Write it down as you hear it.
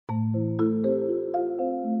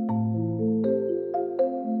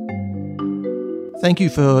Thank you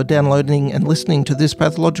for downloading and listening to This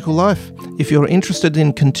Pathological Life. If you're interested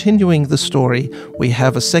in continuing the story, we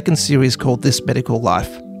have a second series called This Medical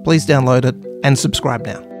Life. Please download it and subscribe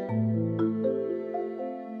now.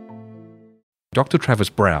 Dr. Travis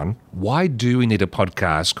Brown, why do we need a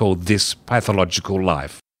podcast called This Pathological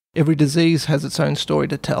Life? Every disease has its own story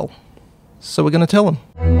to tell, so we're going to tell them.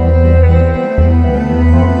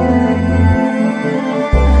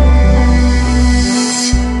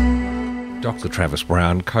 Dr. Travis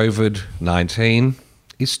Brown, COVID-19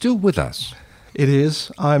 is still with us. It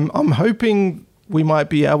is. I'm hoping we might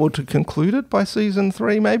be able to conclude it by season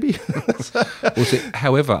 3, maybe.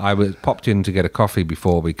 However, I popped in to get a coffee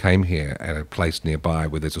before we came here at a place nearby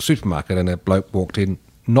where there's a supermarket, and a bloke walked in,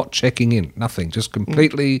 not checking in, nothing, just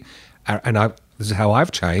completely. And this is how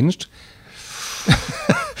I've changed.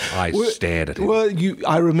 I stared at him. Well,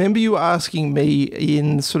 I remember you asking me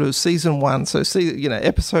in sort of season 1, so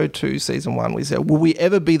episode 2, season 1, we said, will we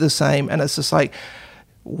ever be the same? And it's just like,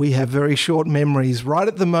 we have very short memories. Right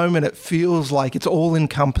at the moment, it feels like it's all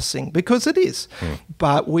encompassing, because it is.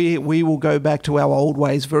 But we will go back to our old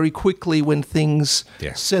ways very quickly when things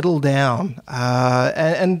settle down.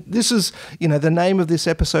 And this is, the name of this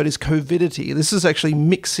episode is Covidity. This is actually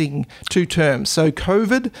mixing two terms. So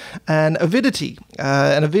COVID and avidity.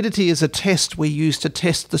 And avidity is a test we use to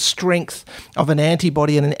test the strength of an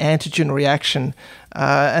antibody and an antigen reaction.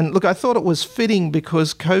 And look, I thought it was fitting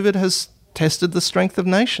because COVID has tested the strength of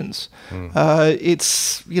nations.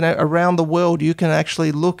 It's, around the world you can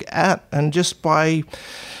actually look at, and just by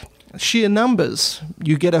sheer numbers,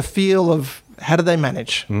 you get a feel of how do they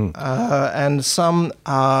manage. And some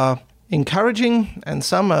are encouraging and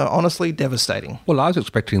some are honestly devastating. Well, I was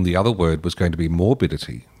expecting the other word was going to be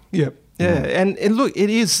morbidity. Yep. Yeah, and look,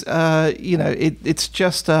 it is, it's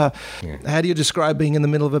just, how do you describe being in the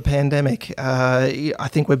middle of a pandemic? I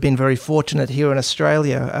think we've been very fortunate here in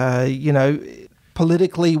Australia.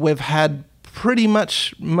 Politically, we've had pretty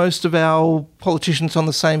much most of our politicians on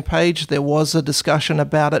the same page. There was a discussion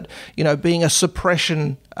about it, being a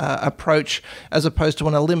suppression approach as opposed to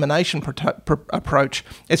an elimination approach.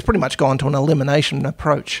 It's pretty much gone to an elimination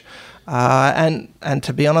approach. And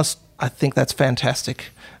to be honest, I think that's fantastic.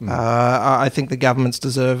 I think the governments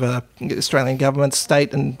deserve, Australian government,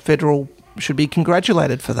 state and federal, should be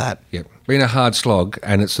congratulated for that. Yeah, been a hard slog,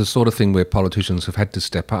 and it's the sort of thing where politicians have had to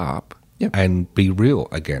step up and be real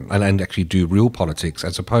again, and actually do real politics,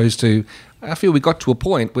 as opposed to, I feel we got to a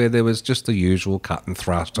point where there was just the usual cut and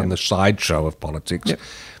thrust and the sideshow of politics.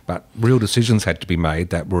 But real decisions had to be made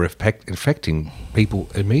that were affecting people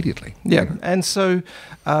immediately. And so,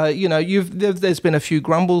 there's been a few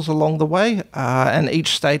grumbles along the way, and each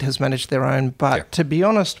state has managed their own. But to be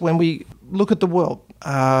honest, when we look at the world,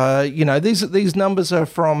 these numbers are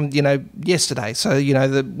from, yesterday. So,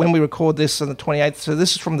 when we record this on the 28th, so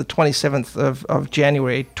this is from the 27th of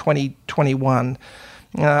January 2021.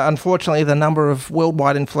 Unfortunately, the number of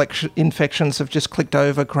worldwide infections have just clicked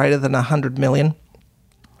over greater than 100 million.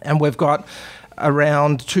 And we've got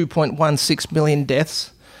around 2.16 million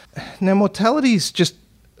deaths. Now, mortality is just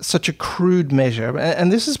such a crude measure,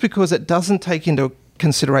 and this is because it doesn't take into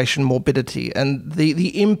consideration morbidity and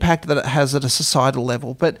the impact that it has at a societal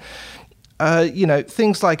level. But,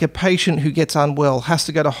 things like a patient who gets unwell, has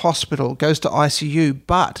to go to hospital, goes to ICU,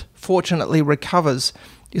 but fortunately recovers,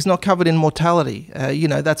 is not covered in mortality.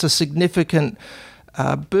 That's a significant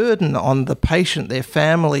burden on the patient, their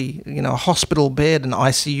family, a hospital bed, an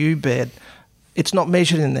ICU bed. It's not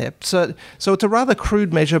measured in there. So it's a rather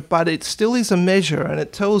crude measure, but it still is a measure, and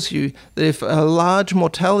it tells you that if a large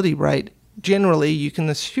mortality rate, generally you can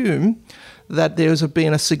assume that there's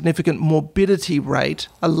been a significant morbidity rate,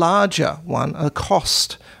 a larger one, a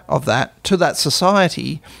cost of that to that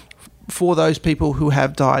society for those people who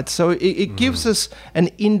have died. So it gives us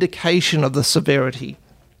an indication of the severity.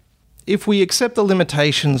 If we accept the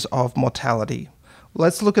limitations of mortality,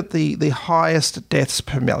 let's look at the highest deaths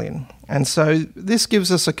per million. And so this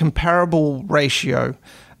gives us a comparable ratio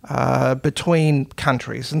between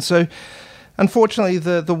countries. And so, unfortunately,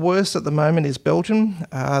 the worst at the moment is Belgium.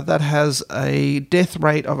 That has a death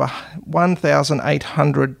rate of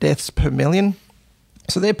 1,800 deaths per million.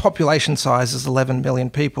 So their population size is 11 million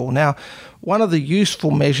people. Now, one of the useful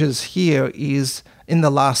measures here is in the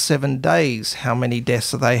last 7 days, how many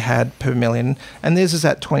deaths they had per million, and theirs is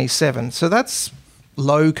at 27. So that's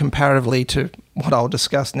low comparatively to what I'll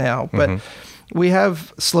discuss now. But we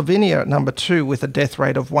have Slovenia at number 2 with a death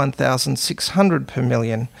rate of 1,600 per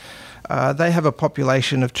million. They have a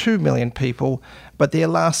population of 2 million people, but their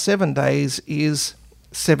last 7 days is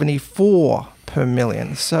 74 per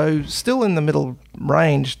million. So still in the middle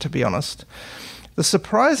range, to be honest. The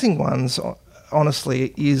surprising ones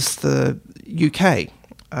honestly, is the UK.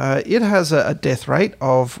 It has a death rate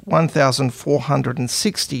of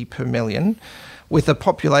 1,460 per million, with a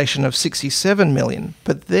population of 67 million.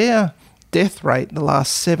 But their death rate the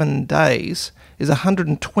last 7 days is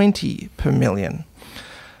 120 per million.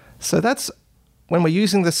 So that's, when we're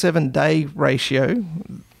using the 7-day ratio,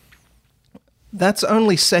 that's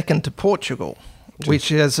only second to Portugal, which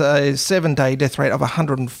has a 7-day death rate of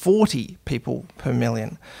 140 people per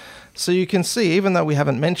million. So you can see, even though we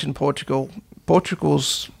haven't mentioned Portugal,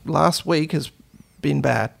 Portugal's last week has been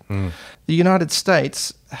bad. The United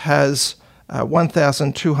States has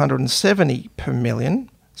 1,270 per million.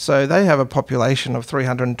 So they have a population of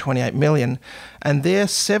 328 million, and their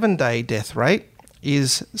 7-day death rate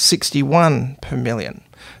is 61 per million.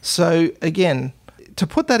 So again, to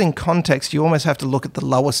put that in context, you almost have to look at the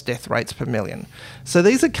lowest death rates per million. So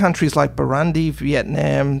these are countries like Burundi,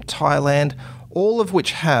 Vietnam, Thailand, all of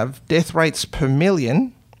which have death rates per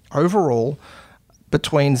million overall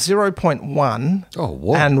between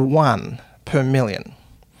 0.1 and 1 per million.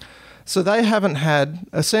 So they haven't had,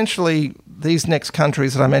 essentially, these next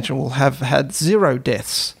countries that I mentioned will have had 0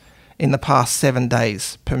 deaths in the past 7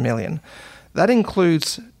 days per million. That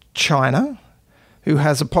includes China, who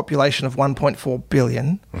has a population of 1.4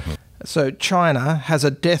 billion. So China has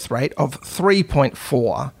a death rate of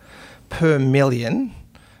 3.4 per million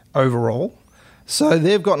overall. So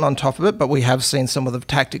they've gotten on top of it, but we have seen some of the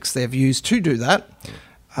tactics they've used to do that.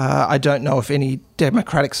 I don't know if any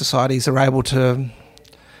democratic societies are able to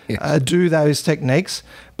do those techniques.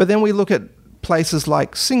 But then we look at places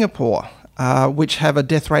like Singapore, which have a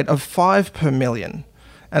death rate of 5 per million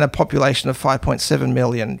and a population of 5.7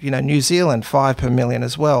 million. New Zealand, 5 per million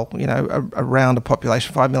as well, around a population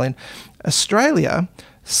of 5 million. Australia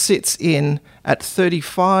sits in at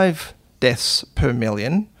 35 deaths per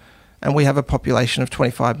million, and we have a population of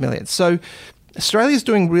 25 million. So Australia's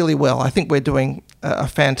doing really well. I think we're doing a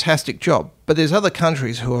fantastic job. But there's other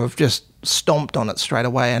countries who have just stomped on it straight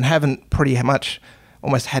away and haven't pretty much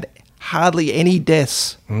almost had hardly any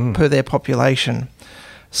deaths per their population.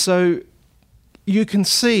 So you can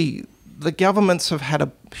see the governments have had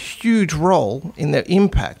a huge role in their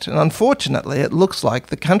impact. And unfortunately, it looks like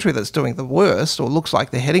the country that's doing the worst, or looks like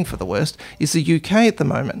they're heading for the worst, is the UK at the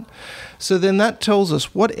moment. So then that tells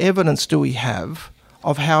us, what evidence do we have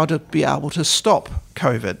of how to be able to stop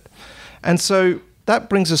COVID? And so that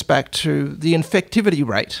brings us back to the infectivity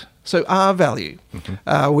rate, so R value,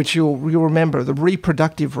 which you'll remember, the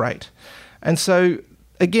reproductive rate. And so,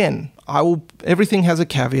 again, everything has a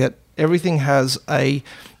caveat. Everything has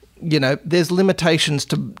there's limitations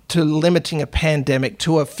to limiting a pandemic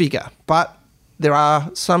to a figure, but there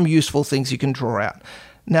are some useful things you can draw out.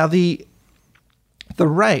 Now, the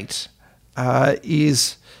rate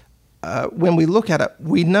is, when we look at it,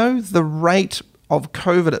 we know the rate of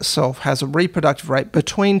COVID itself has a reproductive rate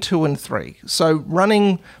between 2 and 3. So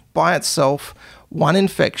running by itself, one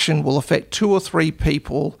infection will affect 2 or 3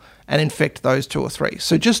 people and infect those 2 or 3.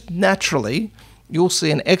 So just naturally, you'll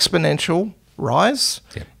see an exponential rise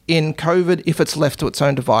in COVID if it's left to its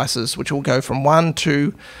own devices, which will go from 1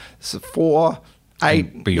 to 4, 8.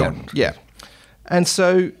 And beyond. Yeah. And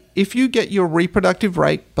so if you get your reproductive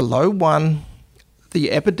rate below 1,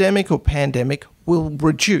 the epidemic or pandemic will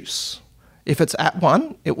reduce. If it's at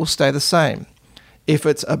 1, it will stay the same. If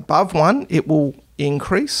it's above 1, it will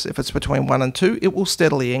increase. If it's between 1 and 2, it will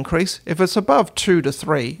steadily increase. If it's above 2 to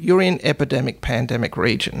 3, you're in epidemic, pandemic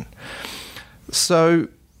region. So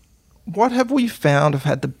what have we found have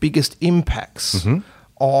had the biggest impacts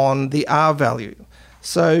on the R value?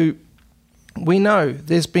 So we know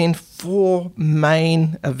there's been 4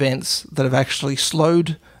 main events that have actually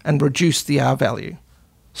slowed and reduced the R value.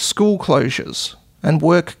 School closures and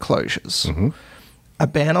work closures, a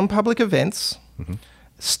ban on public events,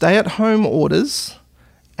 stay-at-home orders,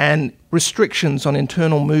 and restrictions on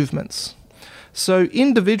internal movements. So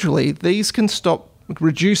individually, these can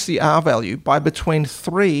reduce the R value by between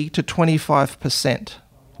 3 to 25%.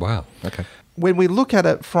 Wow, okay. When we look at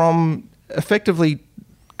it from effectively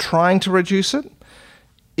trying to reduce it,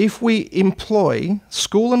 if we employ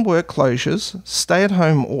school and work closures,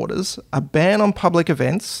 stay-at-home orders, a ban on public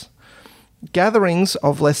events, gatherings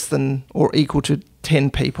of less than or equal to 10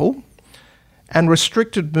 people, and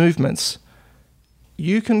restricted movements,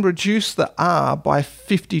 you can reduce the R by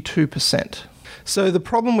 52%. So the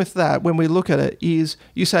problem with that, when we look at it, is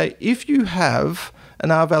you say if you have an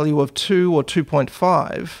R value of 2 or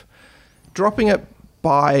 2.5, dropping it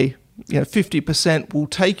by 50% will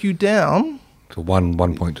take you down to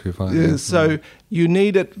 1.25. So you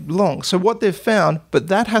need it long. So what they've found, but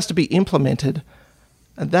that has to be implemented,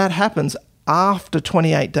 and that happens after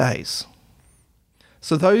 28 days.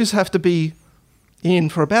 So those have to be in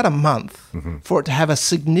for about a month for it to have a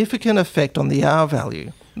significant effect on the R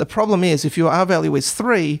value. The problem is, if your R value is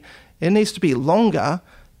 3, it needs to be longer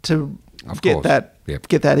to get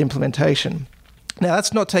that implementation. Now,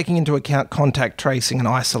 that's not taking into account contact tracing and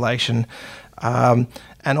isolation. And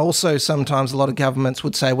also sometimes a lot of governments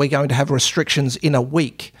would say we're going to have restrictions in a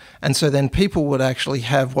week. And so then people would actually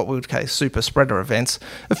have what we would call super spreader events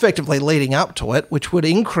effectively leading up to it, which would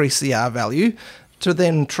increase the R value to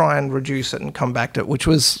then try and reduce it and come back to it, which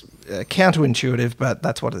was counterintuitive, but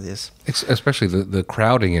that's what it is. Especially the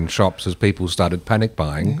crowding in shops as people started panic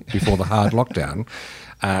buying before the hard lockdown.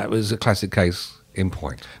 It was a classic case in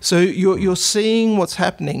point. So you're seeing what's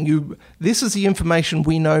happening. This is the information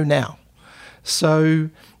we know now.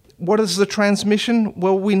 So what is the transmission?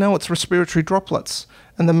 Well, we know it's respiratory droplets.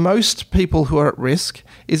 And the most people who are at risk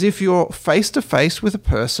is if you're face-to-face with a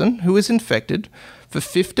person who is infected for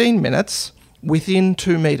 15 minutes within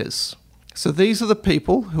 2 meters. So these are the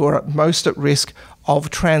people who are most at risk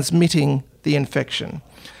of transmitting the infection.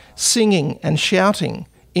 Singing and shouting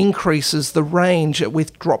increases the range at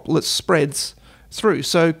which droplet spreads through.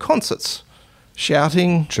 So concerts,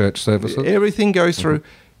 shouting, church services, everything goes through,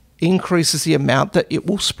 increases the amount that it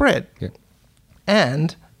will spread. Yeah.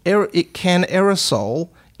 And it can aerosol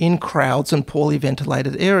in crowds and poorly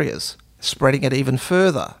ventilated areas, spreading it even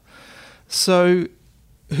further. So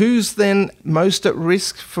who's then most at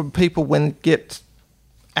risk for people when it get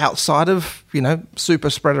outside of, super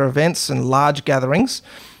spreader events and large gatherings?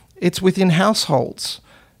 It's within households,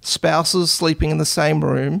 spouses sleeping in the same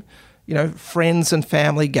room, friends and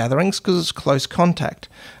family gatherings, because it's close contact.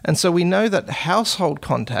 And so we know that household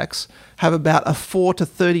contacts have about a 4 to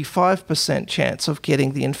 35% chance of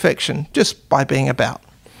getting the infection just by being about.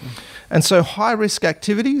 And so high-risk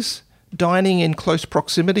activities, dining in close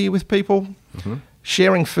proximity with people,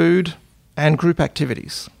 sharing food, and group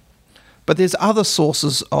activities. But there's other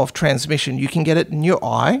sources of transmission. You can get it in your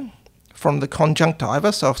eye from the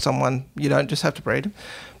conjunctiva, so if someone, you don't just have to breathe,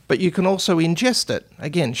 but you can also ingest it,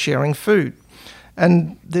 again, sharing food.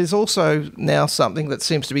 And there's also now something that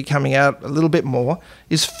seems to be coming out a little bit more,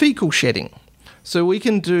 is fecal shedding. So we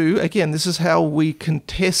can do, again, this is how we can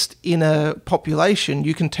test in a population.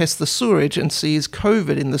 You can test the sewage and see is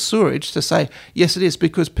COVID in the sewage to say, yes, it is,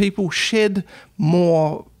 because people shed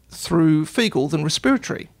more through fecal than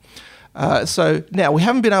respiratory. So now we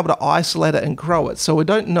haven't been able to isolate it and grow it. So we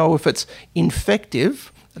don't know if it's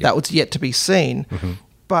infective. Yep. That was yet to be seen.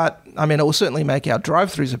 But, it will certainly make our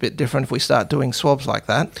drive-thrus a bit different if we start doing swabs like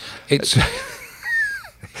that.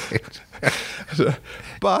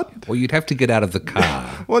 But... Well, you'd have to get out of the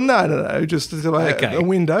car. Well, no, just a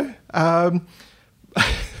window. I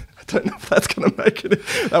don't know if that's going to make it.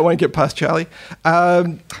 That won't get past Charlie.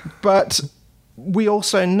 But we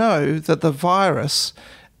also know that the virus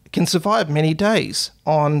can survive many days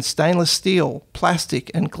on stainless steel, plastic,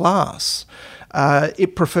 and glass.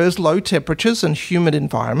 It prefers low temperatures and humid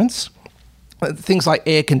environments, things like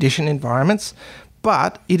air-conditioned environments,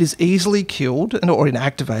 but it is easily killed or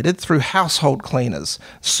inactivated through household cleaners,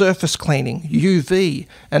 surface cleaning, UV,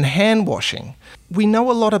 and hand washing. We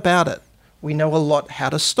know a lot about it. We know a lot how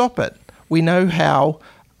to stop it. We know how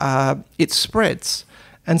it spreads.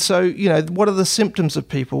 And so, what are the symptoms of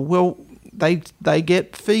people? Well, they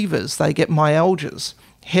get fevers, they get myalgias,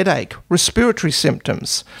 headache, respiratory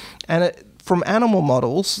symptoms, and from animal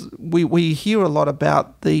models, we hear a lot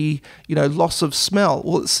about the loss of smell.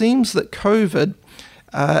 Well, it seems that COVID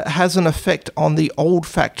has an effect on the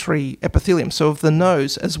olfactory epithelium, so of the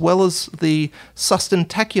nose, as well as the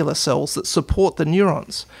sustentacular cells that support the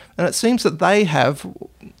neurons. And it seems that they have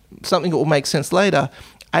something that will make sense later,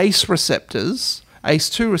 ACE2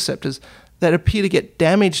 receptors, that appear to get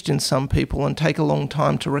damaged in some people and take a long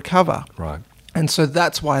time to recover. Right. And so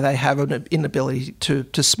that's why they have an inability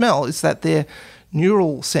to smell, is that their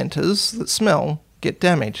neural centers that smell get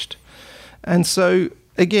damaged. And so,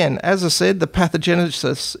 again, as I said, the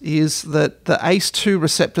pathogenesis is that the ACE2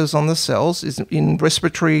 receptors on the cells is in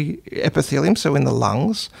respiratory epithelium, so in the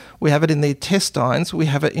lungs. We have it in the intestines. We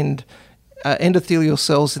have it in endothelial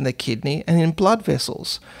cells in the kidney and in blood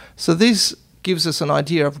vessels. So this gives us an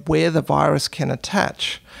idea of where the virus can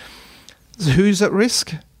attach. So who's at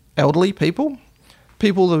risk? Elderly people,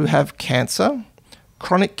 people who have cancer,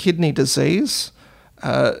 chronic kidney disease,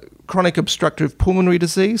 chronic obstructive pulmonary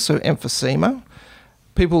disease, so emphysema,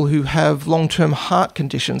 people who have long-term heart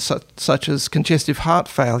conditions such as congestive heart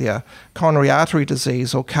failure, coronary artery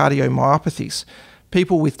disease, or cardiomyopathies,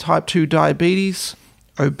 people with type 2 diabetes,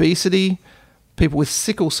 obesity, people with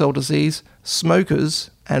sickle cell disease,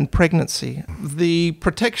 smokers, and pregnancy. The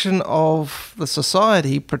protection of the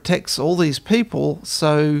society protects all these people.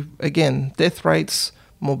 So again, death rates,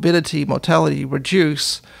 morbidity, mortality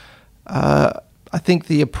reduce. I think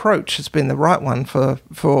the approach has been the right one for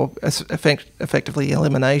effectively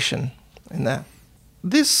elimination in that.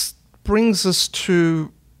 This brings us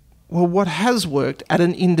to, well, what has worked at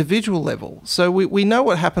an individual level. So we know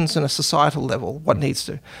what happens in a societal level, what needs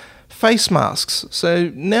to. Face masks.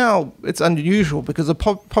 So now it's unusual because the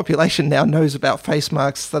population now knows about face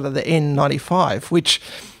masks that are the N95, which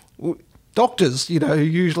doctors, who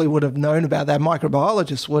usually would have known about that,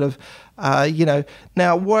 microbiologists would have,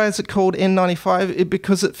 Now, why is it called N95?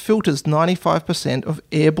 Because it filters 95% of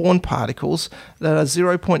airborne particles that are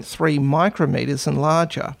 0.3 micrometers and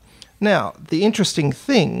larger. Now, the interesting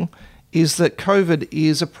thing is that COVID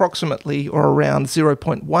is approximately or around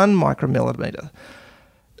 0.1 micromillimeter.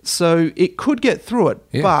 So it could get through it,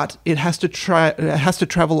 but it has to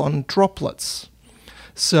travel on droplets.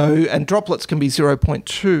 And droplets can be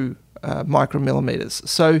 0.2 micromillimeters.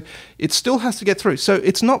 So it still has to get through. So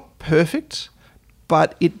it's not perfect,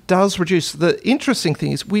 but it does reduce. The interesting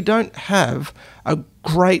thing is we don't have a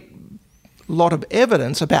great lot of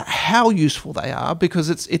evidence about how useful they are because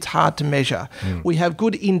it's hard to measure. We have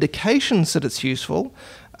good indications that it's useful,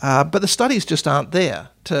 but the studies just aren't there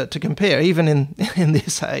to compare, even in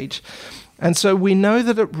this age. And so we know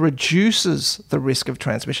that it reduces the risk of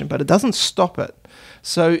transmission, but it doesn't stop it.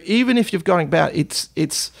 So even if you're going about,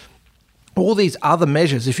 it's all these other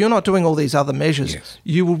measures. If you're not doing all these other measures,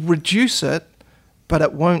 you will reduce it, but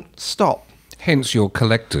it won't stop. Hence, your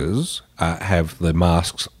collectors have the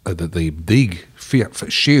masks, the big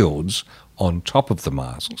shields on top of the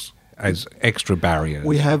masks as extra barriers.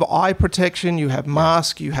 We have eye protection, you have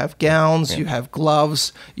masks, you have gowns, you have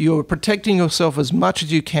gloves. You're protecting yourself as much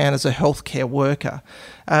as you can as a healthcare worker.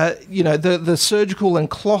 The surgical and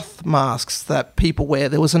cloth masks that people wear,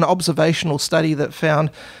 there was an observational study that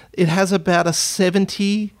found it has about a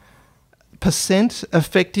 70%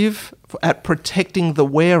 effective at protecting the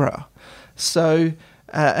wearer. So,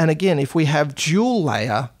 and again, if we have dual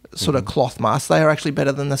layer sort of cloth masks, they are actually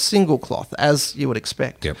better than the single cloth, as you would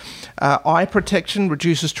expect. Eye protection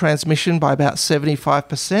reduces transmission by about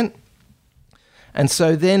 75%. And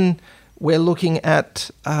so then we're looking at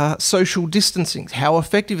social distancing. How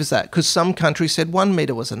effective is that? Because some countries said 1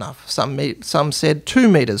 metre was enough. Some said 2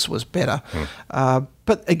 metres was better.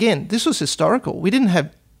 But again, this was historical. We didn't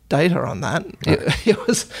have data on that.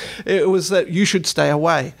 It was that you should stay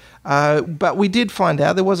away. But we did find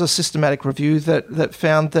out, there was a systematic review that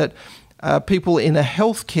found that people in a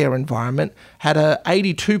healthcare environment had a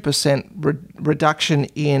 82% reduction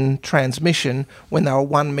in transmission when they were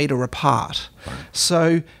 1 metre apart.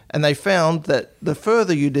 So, and they found that the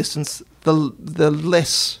further you distance, the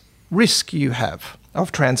less risk you have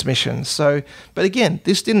of transmission. So, but again,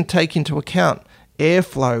 this didn't take into account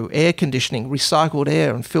airflow, air conditioning, recycled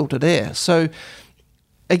air and filtered air. So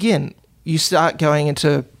again, you start going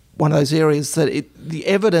into one of those areas that the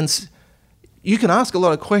evidence, you can ask a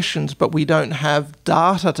lot of questions, but we don't have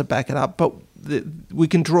data to back it up, but we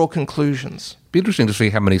can draw conclusions. It'd be interesting to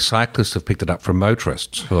see how many cyclists have picked it up from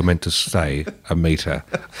motorists who are meant to stay a metre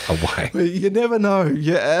away. You never know.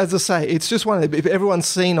 Yeah, as I say, it's just one of the, if everyone's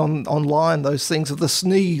seen online those things of the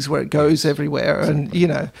sneeze where it goes everywhere, and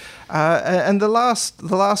and the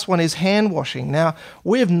last one is hand washing. Now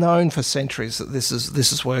we've known for centuries that this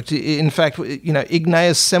has worked. In fact,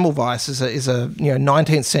 Ignaz Semmelweis is a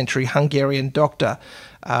 19th century Hungarian doctor.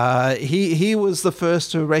 He was the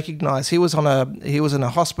first to recognise. He was in a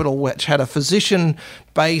hospital which had a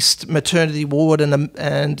physician-based maternity ward and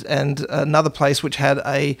another place which had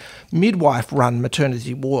a midwife-run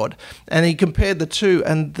maternity ward. And he compared the two,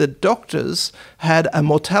 and the doctors had a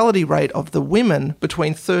mortality rate of the women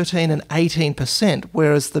between 13 and 18%,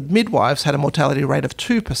 whereas the midwives had a mortality rate of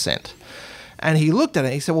 2%. And he looked at it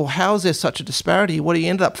and he said, well, how is there such a disparity? What he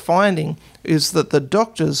ended up finding is that the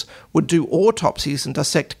doctors would do autopsies and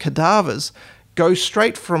dissect cadavers, go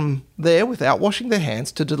straight from there without washing their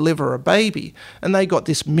hands to deliver a baby. And they got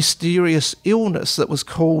this mysterious illness that was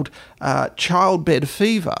called childbed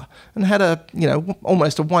fever and had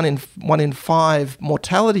almost a 1 in 5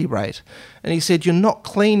 mortality rate. And he said, you're not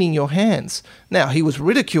cleaning your hands. Now, he was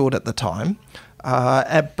ridiculed at the time,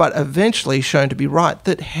 but eventually shown to be right,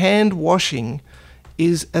 that hand washing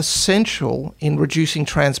is essential in reducing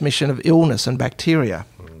transmission of illness and bacteria.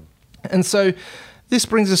 And so this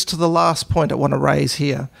brings us to the last point I want to raise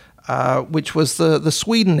here, which was the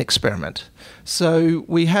Sweden experiment. So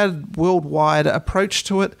we had worldwide approach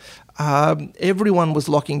to it. Everyone was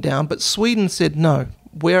locking down, but Sweden said, no,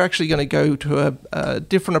 we're actually going to go to a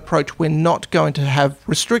different approach. We're not going to have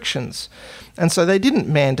restrictions. And so they didn't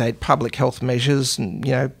mandate public health measures,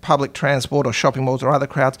 public transport or shopping malls or other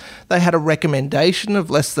crowds. They had a recommendation of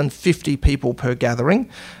less than 50 people per gathering.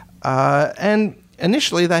 And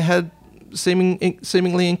initially they had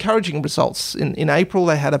seemingly encouraging results. In April,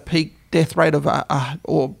 they had a peak death rate of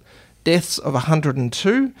deaths of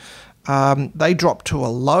 102. They dropped to a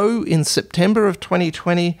low in September of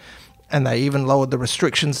 2020, and they even lowered the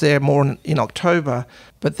restrictions there more in October.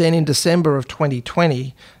 But then in December of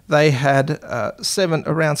 2020, they had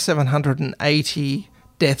around 780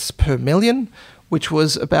 deaths per million, which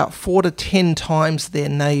was about 4 to 10 times their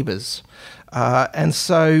neighbours. And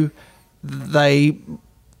so they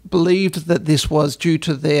believed that this was due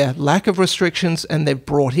to their lack of restrictions, and they've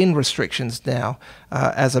brought in restrictions now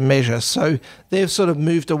as a measure. So they've sort of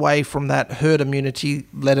moved away from that herd immunity,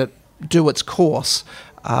 let it do its course,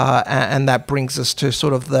 and that brings us to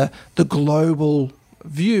sort of the global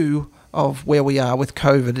view of where we are with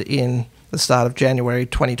COVID in the start of January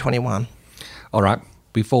 2021. All right.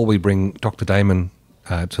 Before we bring Dr. Damon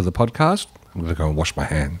to the podcast, I'm going to go and wash my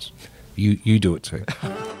hands. You do it too.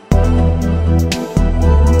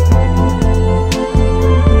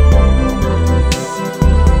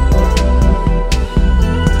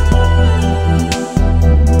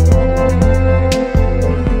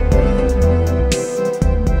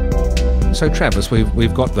 So, Travis,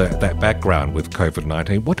 we've got that background with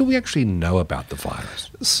COVID-19. What do we actually know about the virus?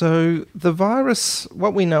 So the virus,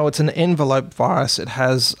 what we know, it's an envelope virus. It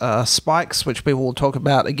has spikes, which people will talk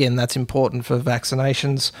about. Again, that's important for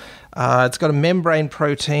vaccinations. It's got a membrane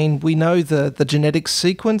protein. We know the genetic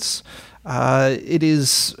sequence. It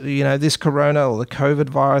is, this corona or the COVID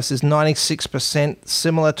virus is 96%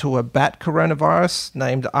 similar to a bat coronavirus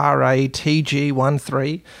named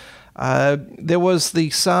RATG13. There was the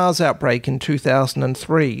SARS outbreak in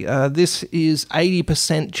 2003. This is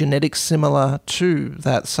 80% genetic similar to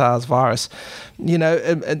that SARS virus.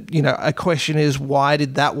 A question is, why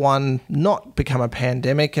did that one not become a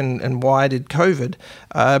pandemic, and why did COVID?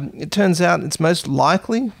 It turns out it's most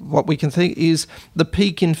likely, what we can think is the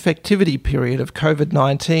peak infectivity period of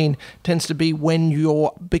COVID-19 tends to be when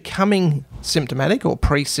you're becoming symptomatic or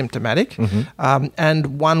pre-symptomatic,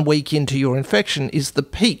 and 1 week into your infection is the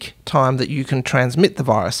peak time that you can transmit the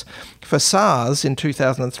virus. For SARS in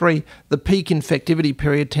 2003, the peak infectivity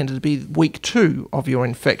period tended to be week 2 of your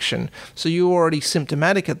infection. So you were already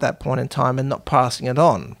symptomatic at that point in time and not passing it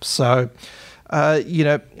on. So,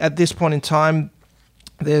 at this point in time,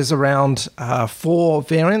 there's around 4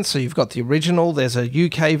 variants. So you've got the original. There's a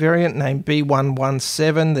UK variant named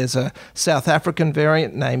B117. There's a South African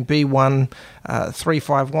variant named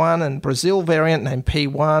B1351, and Brazil variant named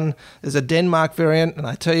P1. There's a Denmark variant, and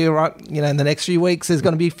I tell you, right, in the next few weeks, there's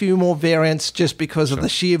going to be a few more variants just because of the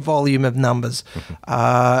sheer volume of numbers.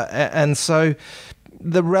 And so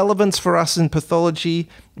the relevance for us in pathology,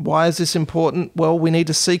 why is this important? Well, we need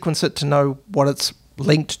to sequence it to know what it's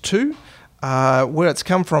linked to, where it's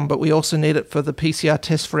come from, but we also need it for the PCR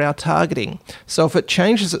test for our targeting. So if it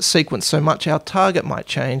changes its sequence so much, our target might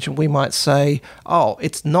change, and we might say, oh,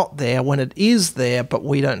 it's not there when it is there, but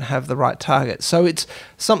we don't have the right target. So it's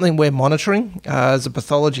something we're monitoring as a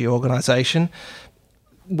pathology organisation.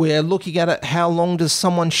 We're looking at it, how long does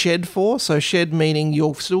someone shed for? So shed meaning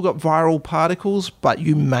you've still got viral particles, but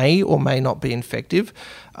you may or may not be infective.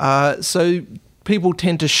 So people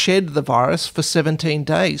tend to shed the virus for 17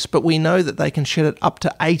 days, but we know that they can shed it up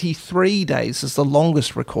to 83 days as the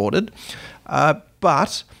longest recorded.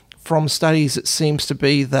 But from studies, it seems to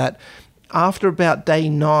be that after about day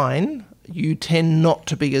 9, you tend not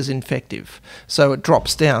to be as infective. So it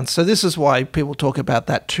drops down. So this is why people talk about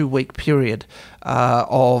that 2-week period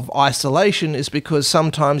of isolation, is because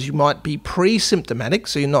sometimes you might be pre-symptomatic,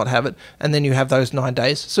 so you not have it, and then you have those 9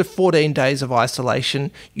 days. So 14 days of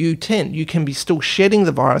isolation, you can be still shedding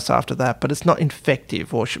the virus after that, but it's not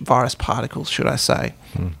infective, or virus particles, should I say.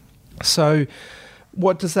 So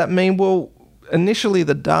what does that mean? Well, initially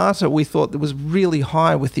the data, we thought that was really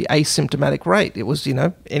high with the asymptomatic rate. It was,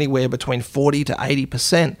 anywhere between 40 to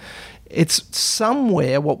 80%. It's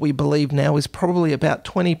somewhere, what we believe now is probably about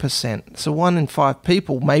 20%. So 1 in 5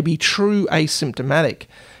 people may be true asymptomatic.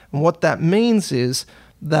 And what that means is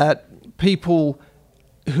that people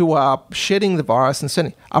who are shedding the virus and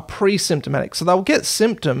sending are pre-symptomatic. So they'll get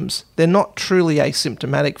symptoms. They're not truly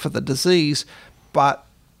asymptomatic for the disease, but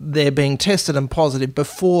they're being tested and positive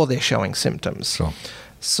before they're showing symptoms. Sure.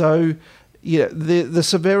 So the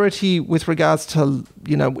severity with regards to,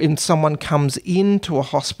 when someone comes into a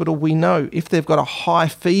hospital, we know if they've got a high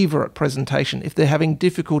fever at presentation, if they're having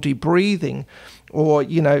difficulty breathing, or,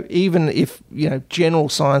 even if, general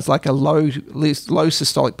signs like a low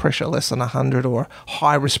systolic pressure less than 100, or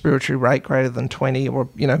high respiratory rate greater than 20, or,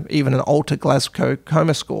 even an altered Glasgow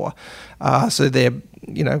coma score, so their,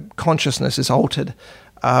 consciousness is altered.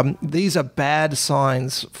 These are bad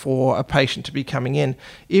signs for a patient to be coming in.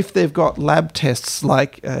 If they've got lab tests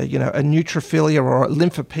like, a neutrophilia or a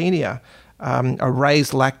lymphopenia, a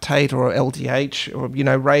raised lactate or LDH, or,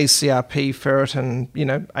 raised CRP, ferritin,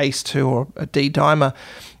 ACE2 or a D-dimer,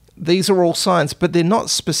 these are all signs, but they're not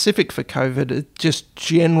specific for COVID. It's just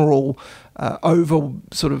general over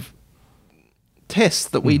sort of tests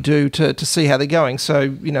that we do to see how they're going. So,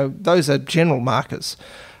 those are general markers.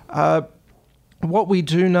 What we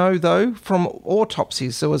do know, though, from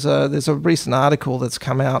autopsies, there's a recent article that's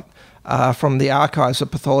come out from the Archives of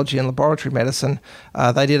Pathology and Laboratory Medicine.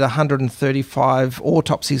 They did 135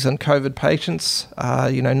 autopsies on COVID patients,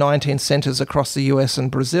 19 centres across the US and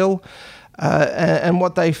Brazil. And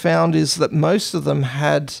what they found is that most of them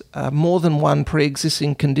had more than one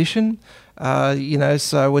pre-existing condition.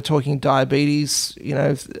 So we're talking diabetes,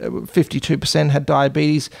 52% had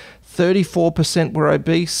diabetes, 34% were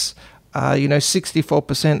obese,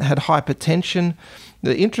 64% had hypertension.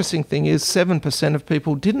 The interesting thing is 7% of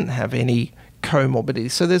people didn't have any comorbidity.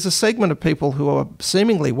 So there's a segment of people who are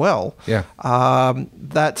seemingly well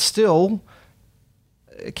that still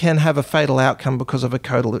can have a fatal outcome because of a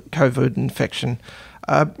COVID infection.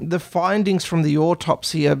 The findings from the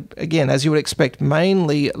autopsy are, again, as you would expect,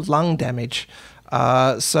 mainly lung damage.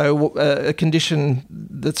 So a condition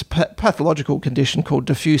that's a pathological condition called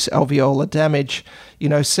diffuse alveolar damage,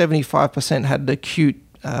 75% had an acute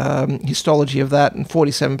histology of that, and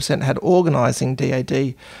 47% had organizing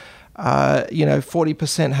DAD.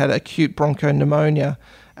 40% had acute bronchopneumonia.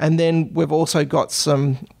 And then we've also got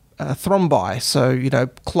some thrombi, so,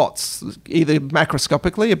 clots, either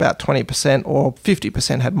macroscopically, about 20%, or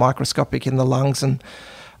 50% had microscopic in the lungs. And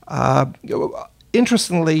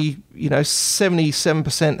interestingly,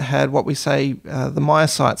 77% had what we say the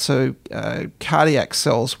myocytes, so cardiac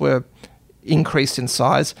cells were increased in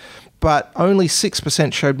size, but only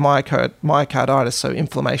 6% showed myocarditis, so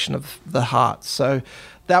inflammation of the heart. So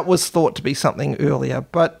that was thought to be something earlier.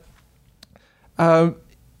 But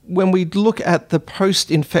when we look at the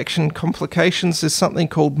post-infection complications, there's something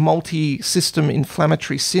called multi-system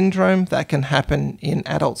inflammatory syndrome that can happen in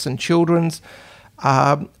adults and children.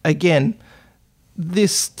 Again,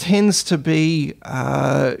 this tends to be,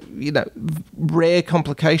 rare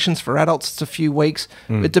complications. For adults, it's a few weeks.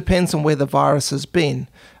 It depends on where the virus has been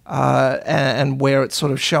and where it's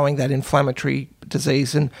sort of showing that inflammatory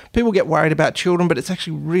disease. And people get worried about children, but it's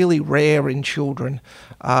actually really rare in children.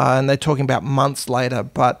 And they're talking about months later.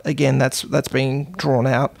 But again, that's being drawn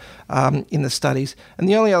out in the studies. And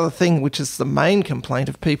the only other thing, which is the main complaint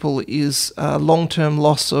of people, is long-term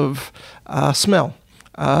loss of smell.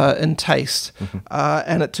 And taste.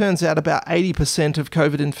 And it turns out about 80% of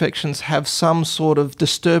COVID infections have some sort of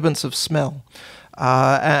disturbance of smell.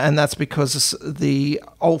 And that's because the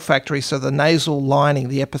olfactory, so the nasal lining,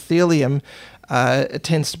 the epithelium,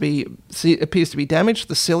 appears to be damaged.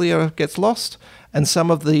 The cilia gets lost, and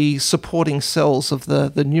some of the supporting cells of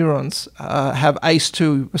the neurons have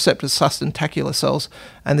ACE2 receptor sustentacular cells,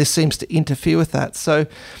 and this seems to interfere with that. So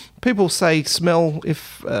people say smell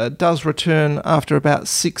does return after about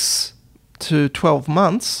 6 to 12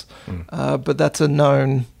 months, but that's a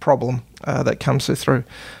known problem that comes through.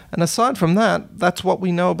 And aside from that, that's what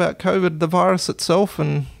we know about COVID, the virus itself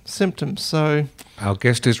and symptoms. So our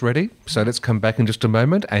guest is ready, so let's come back in just a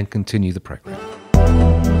moment and continue the program.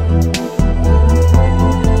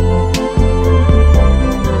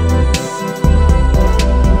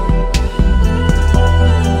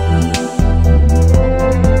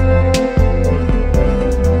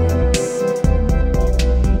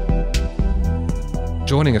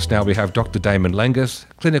 Joining us now, we have Dr. Damon Langus,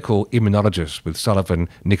 clinical immunologist with Sullivan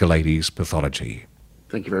Nicolaides Pathology.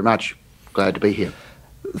 Thank you very much. Glad to be here.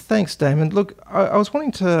 Thanks, Damon. Look, I was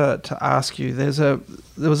wanting to ask you, there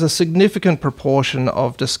was a significant proportion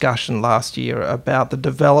of discussion last year about the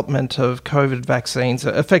development of COVID vaccines,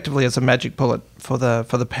 effectively as a magic bullet for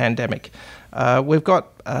the pandemic. We've got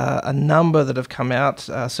a number that have come out,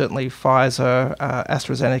 certainly Pfizer,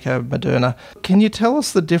 AstraZeneca, Moderna. Can you tell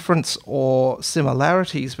us the difference or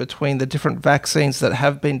similarities between the different vaccines that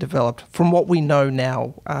have been developed from what we know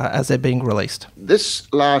now as they're being released?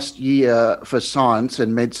 This last year for science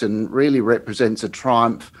and medicine really represents a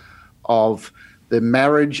triumph of the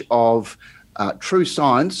marriage of true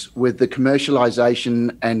science with the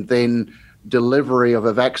commercialization and then delivery of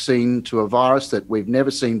a vaccine to a virus that we've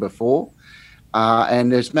never seen before,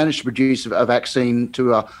 and has managed to produce a vaccine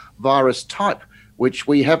to a virus type which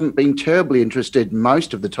we haven't been terribly interested in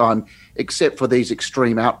most of the time, except for these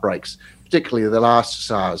extreme outbreaks, particularly the last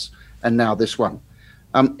SARS and now this one.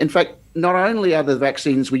 In fact, not only are the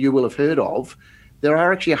vaccines you will have heard of, there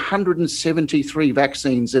are actually 173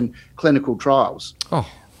 vaccines in clinical trials,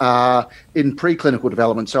 in preclinical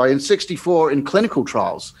development, and 64 in clinical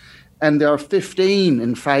trials, and there are 15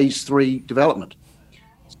 in phase 3 development.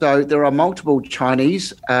 So there are multiple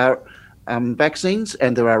Chinese vaccines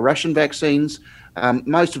and there are Russian vaccines.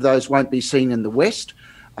 Most of those won't be seen in the West,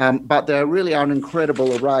 but they really are an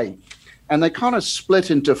incredible array. And they kind of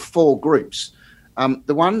split into 4 groups.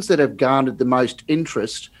 The ones that have garnered the most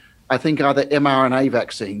interest, I think, are the mRNA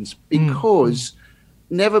vaccines, because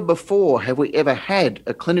never before have we ever had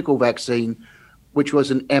a clinical vaccine which was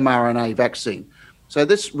an mRNA vaccine. So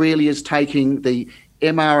this really is taking the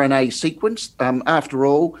mRNA sequence. After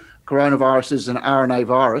all, coronavirus is an RNA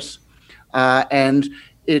virus, and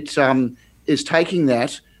it is taking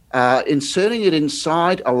that, inserting it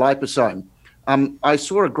inside a liposome. I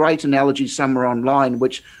saw a great analogy somewhere online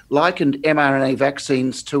which likened mRNA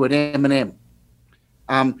vaccines to an M&M.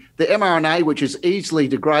 The mRNA, which is easily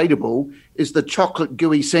degradable, is the chocolate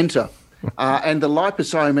gooey centre, and the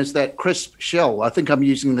liposome is that crisp shell. I think I'm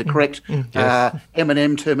using the correct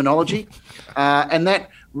M&M terminology. And that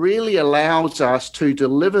really allows us to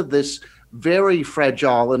deliver this very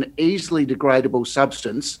fragile and easily degradable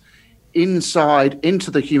substance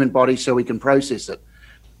into the human body so we can process it.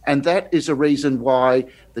 And that is a reason why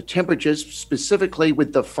the temperatures, specifically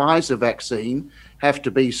with the Pfizer vaccine, have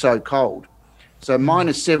to be so cold. So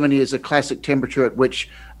minus 70 is a classic temperature at which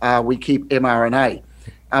we keep mRNA.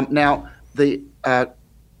 Now, the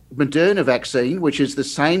Moderna vaccine, which is the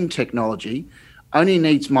same technology, only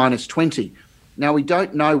needs minus 20. Now, we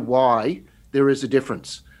don't know why there is a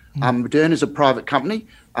difference. Moderna is a private company.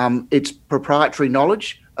 It's proprietary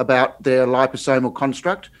knowledge about their liposomal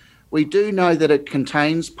construct. We do know that it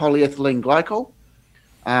contains polyethylene glycol,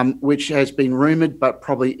 which has been rumoured but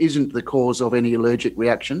probably isn't the cause of any allergic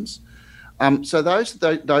reactions. So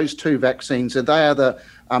those 2 vaccines, and they are the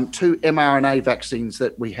 2 mRNA vaccines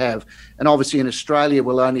that we have. And obviously in Australia,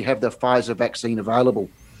 we'll only have the Pfizer vaccine available.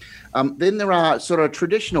 Then there are sort of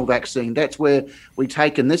traditional vaccine. That's where we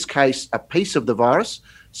take, in this case, a piece of the virus,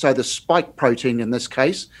 so the spike protein in this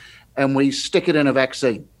case, and we stick it in a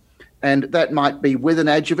vaccine. And that might be with an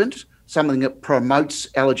adjuvant, something that promotes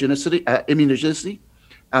immunogenicity.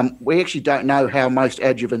 We actually don't know how most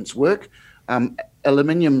adjuvants work.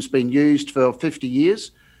 Aluminium's been used for 50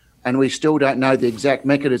 years, and we still don't know the exact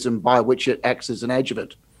mechanism by which it acts as an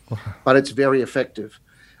adjuvant, but it's very effective.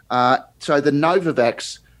 So the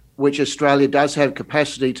Novavax, which Australia does have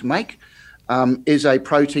capacity to make, is a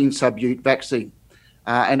protein subunit vaccine.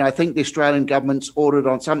 And I think the Australian government's ordered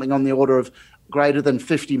on something on the order of greater than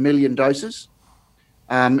 50 million doses.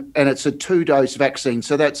 And it's a 2-dose vaccine.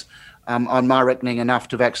 So that's, on my reckoning, enough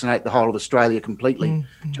to vaccinate the whole of Australia completely,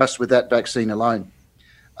 just with that vaccine alone.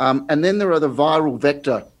 And then there are the viral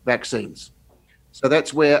vector vaccines. So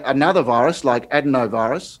that's where another virus, like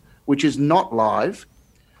adenovirus, which is not live,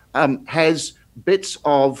 has bits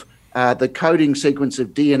of the coding sequence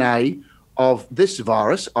of DNA of this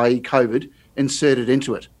virus, i.e. COVID, inserted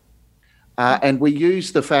into it. And we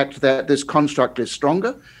use the fact that this construct is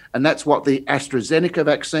stronger, and that's what the AstraZeneca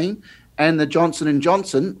vaccine and the Johnson &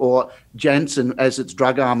 Johnson, or Janssen as its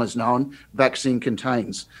drug arm is known, vaccine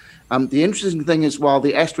contains. The interesting thing is, while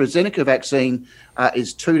the AstraZeneca vaccine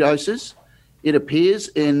is 2 doses, it appears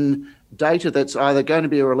in data that's either going to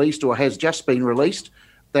be released or has just been released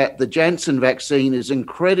that the Janssen vaccine is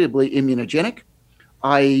incredibly immunogenic,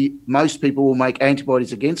 i.e. most people will make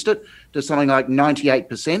antibodies against it to something like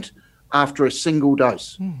 98% after a single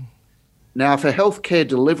dose. Now, for healthcare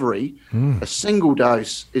delivery, a single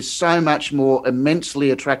dose is so much more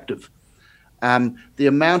immensely attractive. The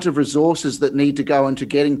amount of resources that need to go into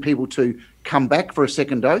getting people to come back for a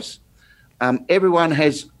second dose. Everyone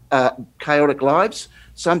has chaotic lives.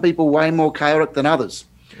 Some people way more chaotic than others.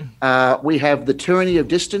 We have the tyranny of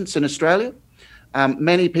distance in Australia.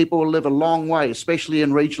 Many people live a long way, especially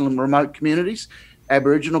in regional and remote communities,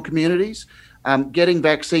 Aboriginal communities. Getting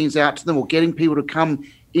vaccines out to them or getting people to come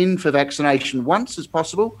in for vaccination once is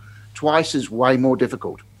possible, twice is way more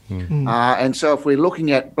difficult. And so if we're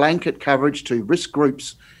looking at blanket coverage to risk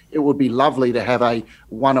groups, it would be lovely to have a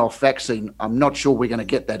one-off vaccine. I'm not sure we're going to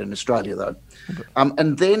get that in Australia, though.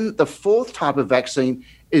 And then the 4th type of vaccine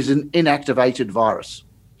is an inactivated virus.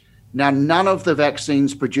 Now, none of the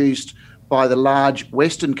vaccines produced by the large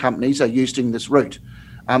Western companies are using this route.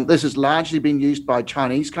 This has largely been used by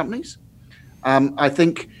Chinese companies. I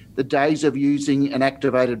think the days of using an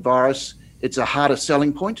activated virus, it's a harder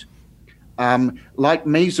selling point. Like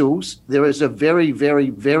measles, there is a very,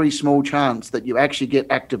 very, very small chance that you actually get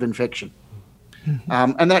active infection.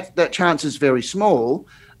 And that chance is very small,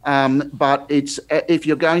 but it's if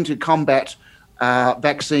you're going to combat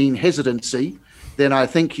vaccine hesitancy, then I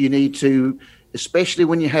think you need to, especially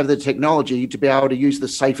when you have the technology, to be able to use the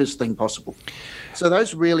safest thing possible. So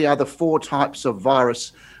those really are the four types of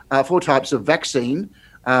vaccine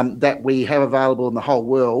that we have available in the whole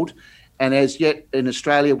world. And as yet in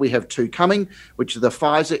Australia, we have two coming, which are the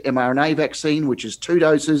Pfizer mRNA vaccine, which is 2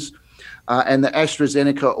 doses, and the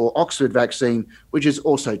AstraZeneca or Oxford vaccine, which is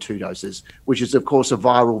also 2 doses, which is, of course, a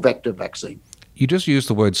viral vector vaccine. You just used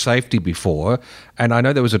the word safety before, and I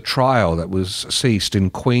know there was a trial that was ceased in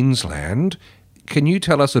Queensland. Can you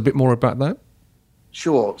tell us a bit more about that?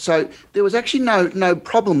 Sure. So there was actually no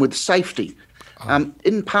problem with safety.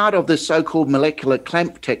 In part of this so-called molecular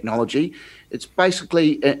clamp technology, it's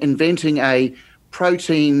basically inventing a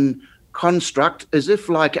protein construct as if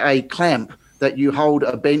like a clamp that you hold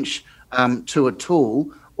a bench to a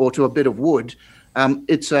tool or to a bit of wood.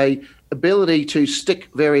 It's a ability to stick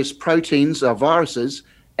various proteins or viruses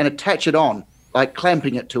and attach it on, like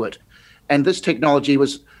clamping it to it. And this technology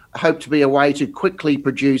was hoped to be a way to quickly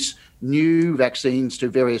produce new vaccines to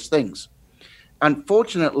various things.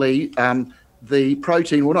 Unfortunately, the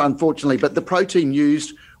protein, well, not unfortunately, but the protein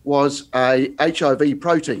used was a HIV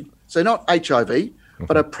protein. So not HIV,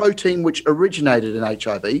 but a protein which originated in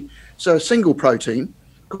HIV. So a single protein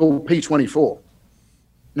called P24.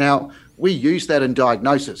 Now, we use that in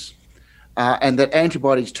diagnosis, and that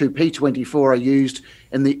antibodies to P24 are used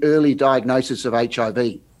in the early diagnosis of HIV.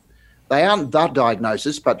 They aren't the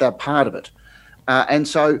diagnosis, but they're part of it. And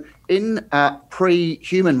so in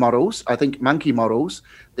pre-human models, I think monkey models,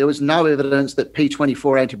 there was no evidence that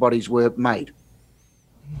P24 antibodies were made.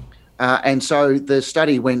 And so the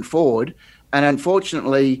study went forward, and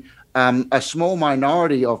unfortunately, a small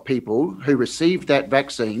minority of people who received that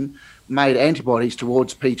vaccine made antibodies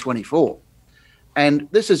towards P24. And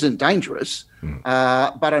this isn't dangerous,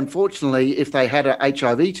 but unfortunately, if they had an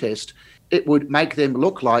HIV test, it would make them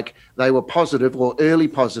look like they were positive or early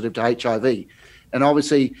positive to HIV. And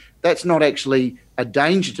obviously, that's not actually a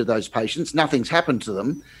danger to those patients. Nothing's happened to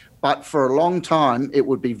them. But for a long time, it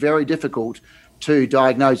would be very difficult to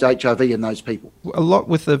diagnose HIV in those people. A lot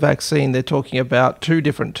with the vaccine, they're talking about two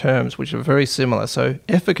different terms, which are very similar. So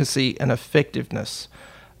efficacy and effectiveness.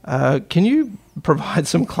 Can you provide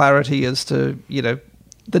some clarity as to,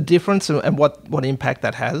 the difference and what impact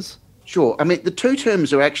that has? Sure. I mean, the two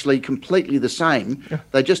terms are actually completely the same. Yeah.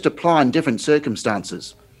 They just apply in different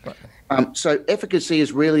circumstances. Right. So efficacy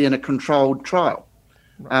is really in a controlled trial.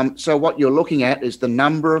 Right. So what you're looking at is the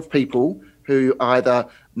number of people who either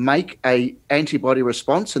make a antibody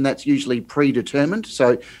response, and that's usually predetermined.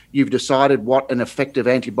 So you've decided what an effective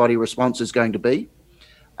antibody response is going to be,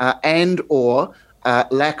 and or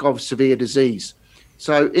lack of severe disease.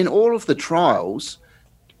 So in all of the trials,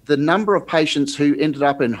 the number of patients who ended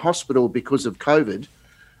up in hospital because of COVID,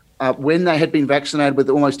 when they had been vaccinated with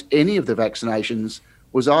almost any of the vaccinations,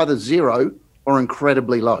 was either zero or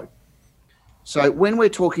incredibly low. So when we're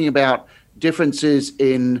talking about differences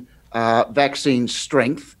in vaccine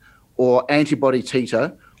strength or antibody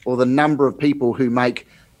titer or the number of people who make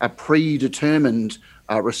a predetermined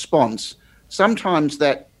response, sometimes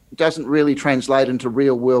that doesn't really translate into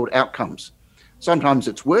real world outcomes. Sometimes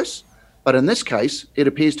it's worse, but in this case, it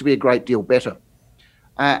appears to be a great deal better.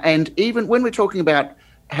 And even when we're talking about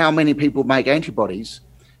how many people make antibodies,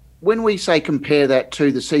 when we say compare that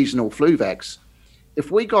to the seasonal flu vax,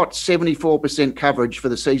 if we got 74% coverage for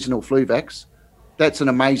the seasonal flu vax, that's an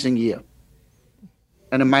amazing year.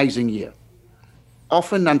 An amazing year.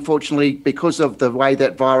 Often, unfortunately, because of the way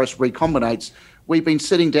that virus recombinates, we've been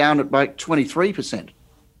sitting down at like 23%.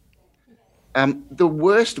 The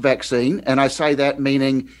worst vaccine, and I say that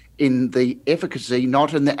meaning in the efficacy,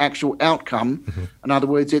 not in the actual outcome, in other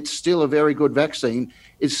words, it's still a very good vaccine,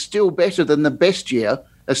 is still better than the best year,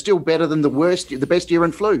 still better than the best year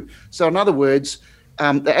in flu. So in other words,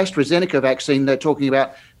 the AstraZeneca vaccine, they're talking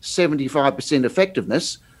about 75%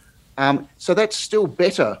 effectiveness. So that's still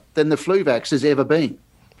better than the flu vax has ever been.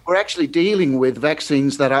 We're actually dealing with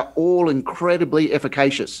vaccines that are all incredibly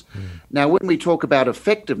efficacious. Now, when we talk about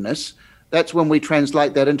effectiveness, that's when we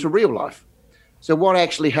translate that into real life. So what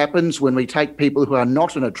actually happens when we take people who are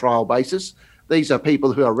not on a trial basis? These are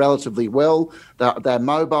people who are relatively well, they're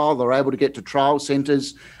mobile, they're able to get to trial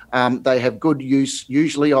centres, they have good use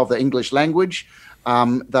usually of the English language,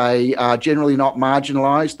 They are generally not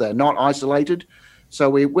marginalised. They're not isolated. So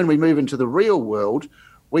when we move into the real world,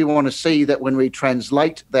 we want to see that when we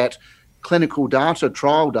translate that clinical data,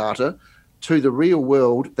 trial data, to the real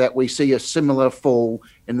world, that we see a similar fall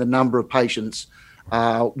in the number of patients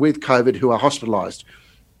with COVID who are hospitalised.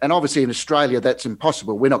 And obviously in Australia, that's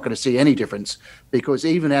impossible. We're not going to see any difference because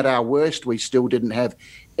even at our worst, we still didn't have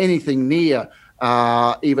anything near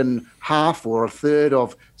even half or a third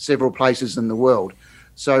of several places in the world.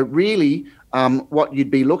 So really, what you'd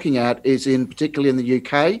be looking at is particularly in the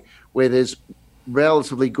UK, where there's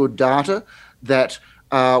relatively good data that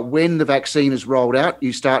when the vaccine is rolled out,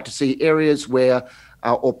 you start to see areas where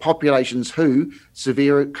or populations who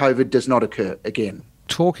severe COVID does not occur again.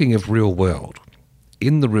 Talking of real world,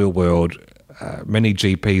 in the real world, many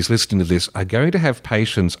GPs listening to this are going to have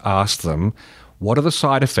patients ask them, what are the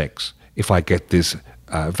side effects if I get this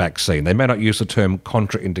vaccine? They may not use the term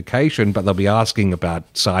contraindication, but they'll be asking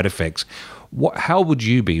about side effects. How would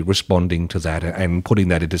you be responding to that and putting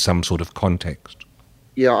that into some sort of context?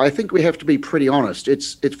 Yeah, I think we have to be pretty honest.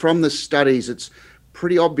 It's from the studies, it's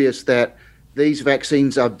pretty obvious that these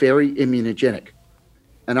vaccines are very immunogenic.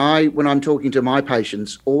 And when I'm talking to my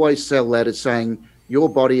patients, always sell that as saying, your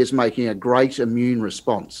body is making a great immune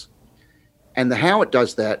response. And how it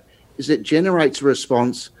does that is it generates a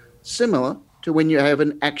response similar to when you have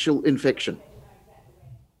an actual infection.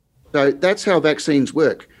 So that's how vaccines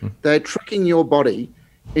work. They're tricking your body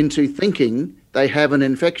into thinking they have an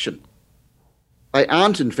infection. They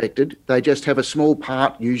aren't infected. They just have a small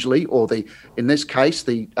part usually, or in this case,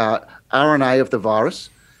 the RNA of the virus.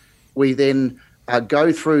 We then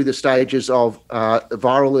go through the stages of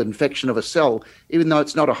viral infection of a cell, even though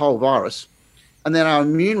it's not a whole virus. And then our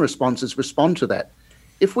immune responses respond to that.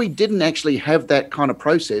 If we didn't actually have that kind of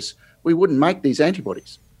process, we wouldn't make these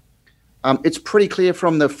antibodies. It's pretty clear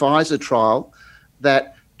from the Pfizer trial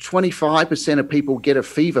that 25% of people get a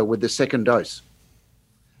fever with the second dose.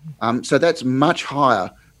 So that's much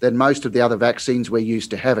higher than most of the other vaccines we're used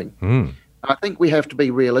to having. I think we have to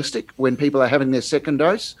be realistic. When people are having their second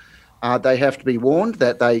dose, they have to be warned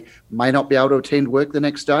that they may not be able to attend work the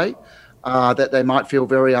next day, that they might feel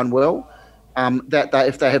very unwell, that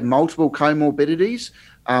if they have multiple comorbidities,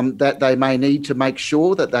 that they may need to make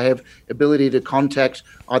sure that they have ability to contact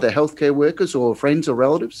either healthcare workers or friends or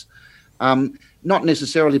relatives, not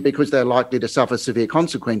necessarily because they're likely to suffer severe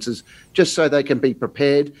consequences, just so they can be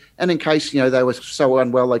prepared. And in case, they were so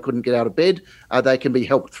unwell they couldn't get out of bed, they can be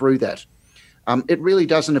helped through that. It really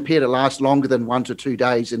doesn't appear to last longer than 1 to 2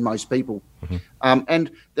 days in most people.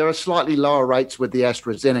 And there are slightly lower rates with the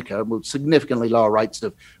AstraZeneca, with significantly lower rates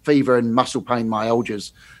of fever and muscle pain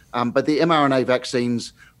myalgias. But the mRNA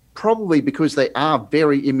vaccines, probably because they are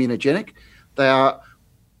very immunogenic, they are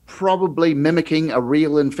probably mimicking a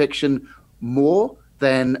real infection more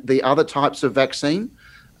than the other types of vaccine.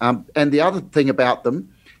 And the other thing about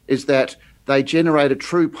them is that they generate a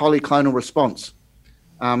true polyclonal response.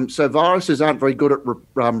 So viruses aren't very good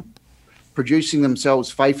at producing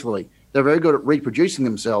themselves faithfully. They're very good at reproducing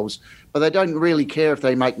themselves, but they don't really care if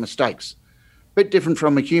they make mistakes. A bit different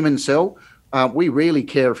from a human cell. We really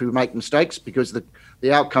care if we make mistakes because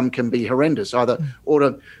the outcome can be horrendous, either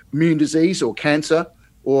autoimmune disease or cancer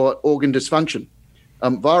or organ dysfunction.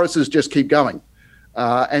 Viruses just keep going.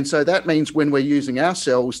 And so that means when we're using our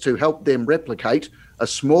cells to help them replicate a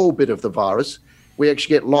small bit of the virus, we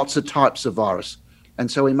actually get lots of types of virus. And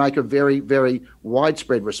so we make a very, very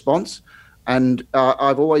widespread response. And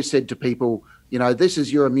I've always said to people, this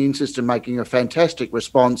is your immune system making a fantastic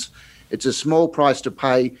response. It's a small price to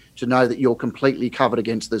pay to know that you're completely covered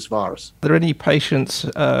against this virus. Are there any patients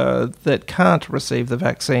that can't receive the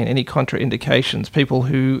vaccine, any contraindications, people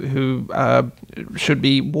who should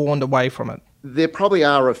be warned away from it? There probably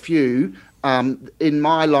are a few. In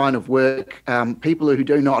my line of work, people who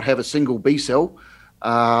do not have a single B cell,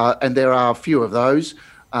 and there are a few of those,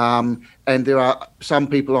 and there are some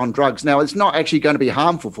people on drugs. Now, it's not actually going to be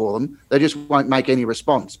harmful for them. They just won't make any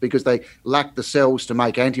response because they lack the cells to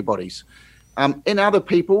make antibodies. In other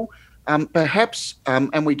people, perhaps,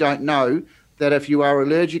 and we don't know, that if you are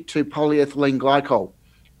allergic to polyethylene glycol.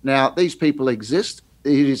 Now, these people exist.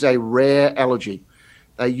 It is a rare allergy.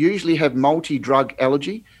 They usually have multi-drug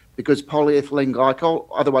allergy because polyethylene glycol,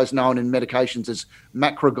 otherwise known in medications as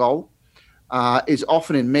macrogol, is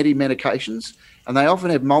often in many medications, and they often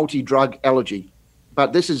have multi-drug allergy.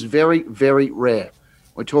 But this is very, very rare.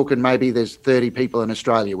 We're talking maybe there's 30 people in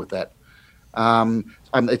Australia with that.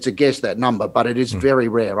 It's a guess, that number, but it is very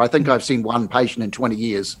rare. I think I've seen one patient in 20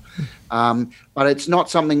 years. But it's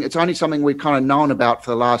only something we've kind of known about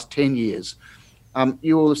for the last 10 years.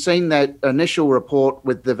 You will have seen that initial report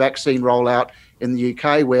with the vaccine rollout in the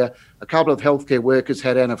UK where a couple of healthcare workers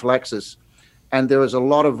had anaphylaxis, and there was a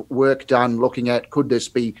lot of work done looking at could this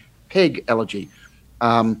be PEG allergy,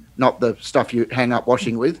 not the stuff you hang up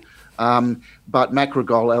washing with, but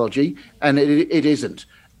macrogol allergy, and it isn't.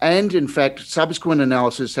 And in fact, subsequent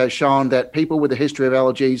analysis has shown that people with a history of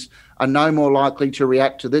allergies are no more likely to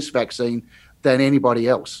react to this vaccine than anybody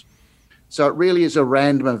else. So it really is a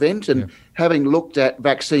random event. And having looked at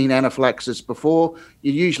vaccine anaphylaxis before,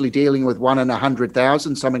 you're usually dealing with 1 in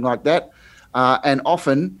 100,000, something like that. And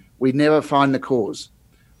often we never find the cause.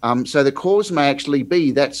 So the cause may actually be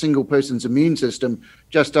that single person's immune system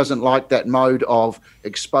just doesn't like that mode of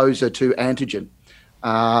exposure to antigen.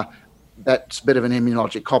 That's a bit of an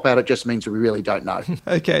immunologic cop-out. It just means we really don't know.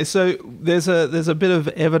 Okay, so there's a bit of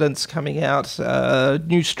evidence coming out,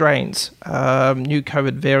 new strains, new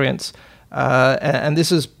COVID variants, and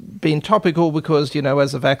this has been topical because,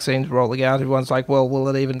 as the vaccine's rolling out, everyone's like, well, will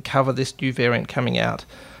it even cover this new variant coming out?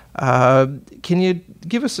 Can you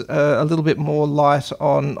give us a little bit more light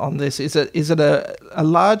on this? Is it a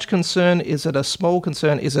large concern? Is it a small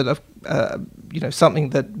concern? Is it something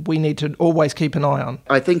that we need to always keep an eye on?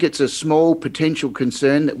 I think it's a small potential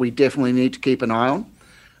concern that we definitely need to keep an eye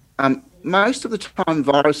on. Most of the time,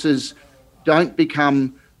 viruses don't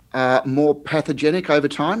become more pathogenic over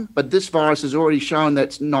time, but this virus has already shown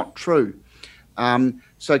that's not true.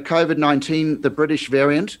 So COVID-19, the British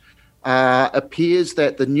variant, appears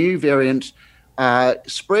that the new variant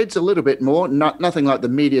spreads a little bit more, nothing like the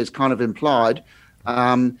media has kind of implied,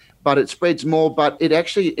 but it spreads more, but it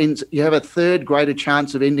actually you have a third greater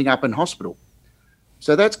chance of ending up in hospital.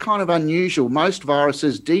 So that's kind of unusual. Most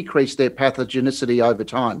viruses decrease their pathogenicity over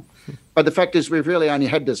time. But the fact is we've really only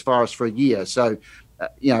had this virus for a year, so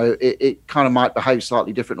it kind of might behave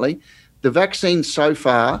slightly differently. The vaccines so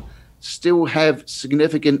far still have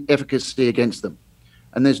significant efficacy against them.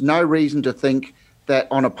 And there's no reason to think that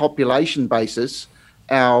on a population basis,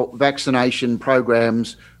 our vaccination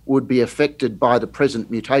programs would be affected by the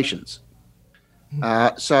present mutations.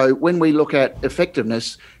 So when we look at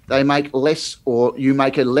effectiveness, they make you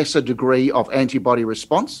make a lesser degree of antibody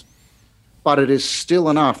response, but it is still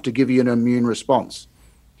enough to give you an immune response.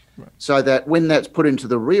 Right. So that when that's put into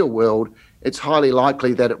the real world, it's highly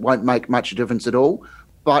likely that it won't make much difference at all.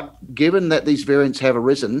 But given that these variants have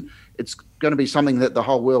arisen, it's going to be something that the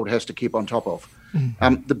whole world has to keep on top of.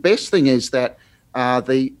 The best thing is that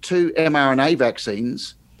the 2 mRNA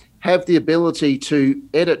vaccines have the ability to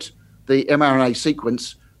edit the mRNA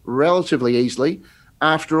sequence relatively easily.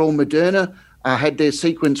 After all, Moderna had their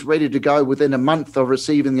sequence ready to go within a month of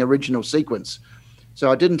receiving the original sequence.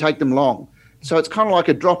 So it didn't take them long. So it's kind of like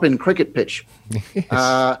a drop-in cricket pitch.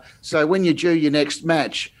 Yes. So when you do your next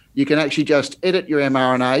match, you can actually just edit your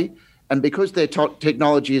mRNA. And because their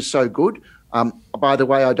technology is so good, by the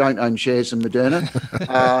way, I don't own shares in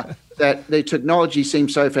Moderna, that their technology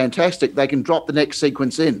seems so fantastic, they can drop the next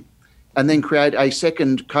sequence in and then create a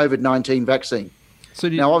second COVID-19 vaccine. So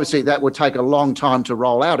now, obviously, that would take a long time to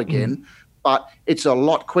roll out again, but it's a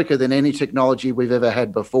lot quicker than any technology we've ever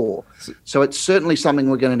had before. So it's certainly something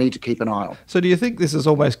we're going to need to keep an eye on. So do you think this is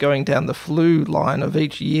almost going down the flu line of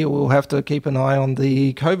each year we'll have to keep an eye on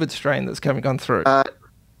the COVID strain that's coming on through?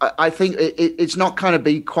 I think it's not going to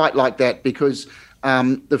be quite like that because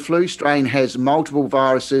the flu strain has multiple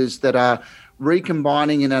viruses that are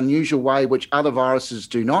recombining in an unusual way, which other viruses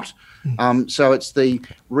do not. So it's the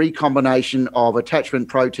recombination of attachment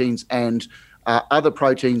proteins and other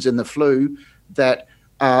proteins in the flu that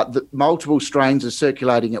the multiple strains are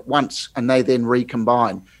circulating at once and they then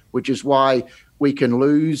recombine, which is why we can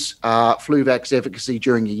lose Fluvax efficacy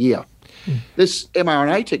during a year. This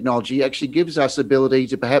mRNA technology actually gives us ability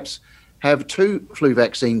to perhaps have 2 flu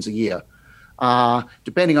vaccines a year.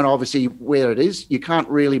 Depending on obviously where it is, you can't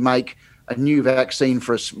really make a new vaccine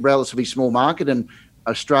for a relatively small market, and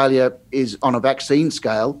Australia is on a vaccine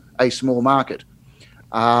scale a small market.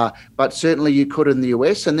 But certainly you could in the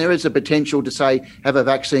US, and there is a potential to say have a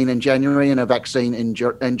vaccine in January and a vaccine in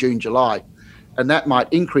June, July, and that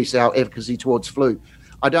might increase our efficacy towards flu.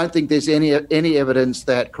 I don't think there's any evidence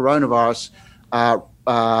that coronavirus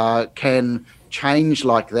can change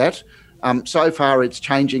like that. So far, its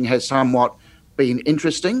changing has somewhat been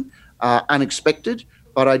interesting, unexpected,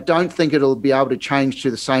 but I don't think it'll be able to change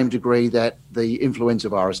to the same degree that the influenza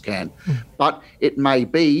virus can. But it may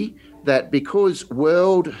be that because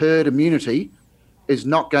world herd immunity is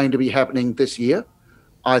not going to be happening this year,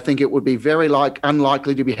 I think it would be very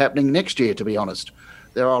unlikely to be happening next year, to be honest.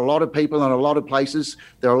 There are a lot of people in a lot of places.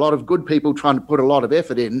 There are a lot of good people trying to put a lot of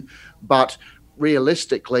effort in, but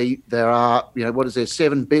realistically, there are,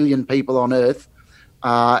 7 billion people on Earth,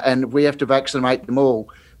 and we have to vaccinate them all.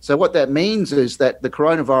 So what that means is that the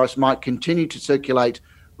coronavirus might continue to circulate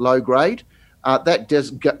low grade. That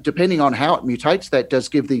does, depending on how it mutates, that does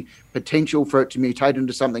give the potential for it to mutate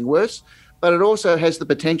into something worse. But it also has the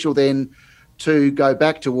potential then to go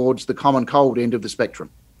back towards the common cold end of the spectrum.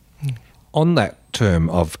 On that term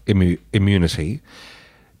of immunity,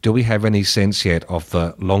 do we have any sense yet of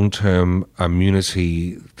the long-term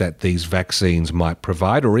immunity that these vaccines might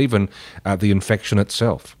provide, or even the infection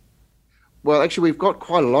itself? Well, actually, we've got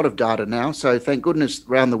quite a lot of data now. So thank goodness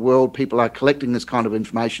around the world people are collecting this kind of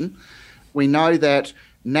information. We know that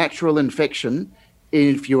natural infection,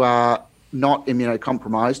 if you are not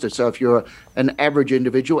immunocompromised, so if you're an average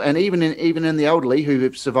individual, and even in the elderly who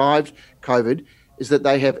have survived COVID, is that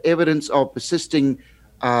they have evidence of persisting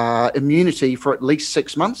immunity for at least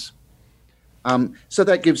 6 months. So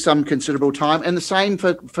that gives some considerable time. And the same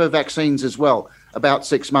for vaccines as well, about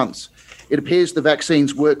 6 months. It appears the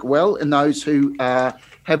vaccines work well in those who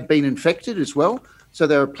have been infected as well. So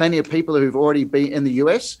there are plenty of people who've already been in the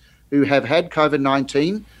US who have had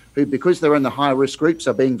COVID-19, who, because they're in the high-risk groups,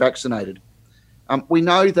 are being vaccinated. We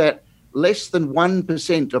know that less than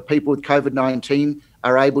 1% of people with COVID-19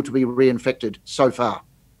 are able to be reinfected so far.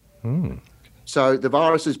 So the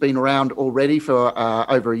virus has been around already for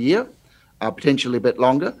over a year, potentially a bit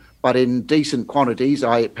longer, but in decent quantities,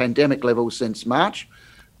 pandemic levels since March.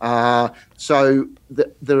 So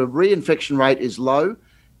the reinfection rate is low.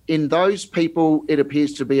 In those people, it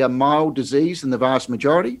appears to be a mild disease in the vast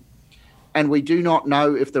majority. And we do not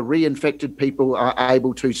know if the reinfected people are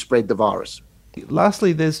able to spread the virus.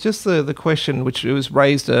 Lastly, there's just the question which was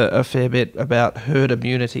raised a fair bit about herd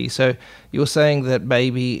immunity. So you're saying that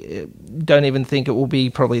maybe don't even think it will be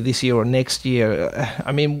probably this year or next year.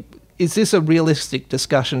 I mean, is this a realistic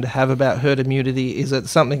discussion to have about herd immunity? Is it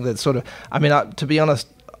something that sort of, I mean, to be honest,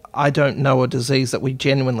 I don't know a disease that we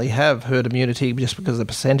genuinely have herd immunity just because the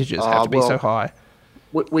percentages have to be so high.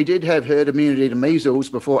 We did have herd immunity to measles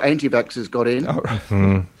before anti-vaxxers got in. Oh,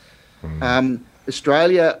 right.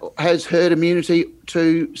 Australia has herd immunity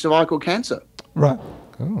to cervical cancer. Right.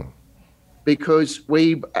 Oh. Because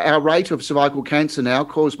our rate of cervical cancer now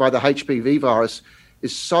caused by the HPV virus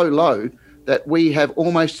is so low that we have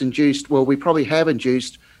almost induced, well, we probably have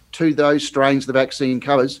induced to those strains the vaccine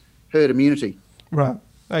covers herd immunity. Right.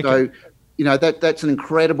 Okay. So, that's an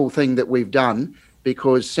incredible thing that we've done,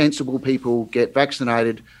 because sensible people get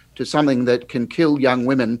vaccinated to something that can kill young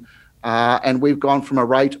women. And we've gone from a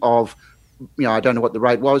rate of, I don't know what the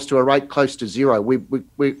rate was, to a rate close to zero. We're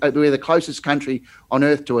the closest country on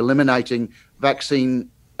earth to eliminating vaccine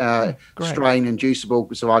strain-inducible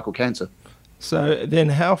cervical cancer. So then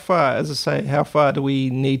how far do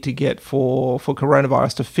we need to get for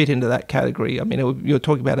coronavirus to fit into that category? I mean, you're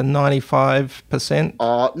talking about a 95%?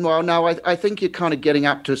 Well, no, I think you're kind of getting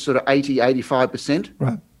up to sort of 80, 85%.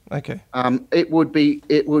 Right, okay. It would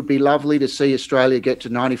be lovely to see Australia get to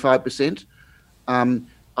 95%.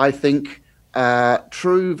 I think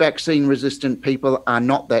true vaccine-resistant people are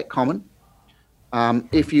not that common.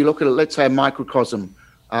 If you look at it, let's say a microcosm,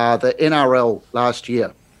 the NRL last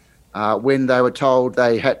year, when they were told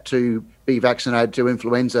they had to be vaccinated to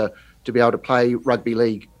influenza to be able to play rugby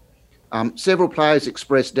league. Several players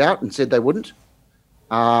expressed doubt and said they wouldn't.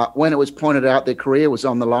 When it was pointed out their career was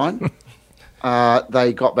on the line,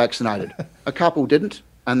 they got vaccinated. A couple didn't,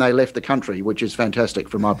 and they left the country, which is fantastic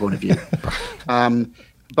from my point of view.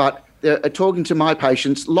 But talking to my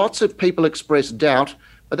patients, lots of people express doubt,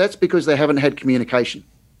 but that's because they haven't had communication.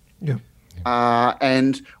 Yeah.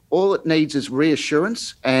 And all it needs is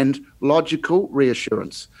reassurance and logical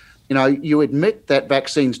reassurance. You admit that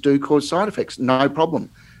vaccines do cause side effects, no problem.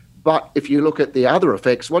 But if you look at the other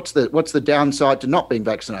effects, what's the downside to not being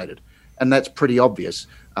vaccinated? And that's pretty obvious.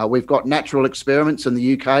 We've got natural experiments in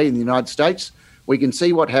the UK and the United States. We can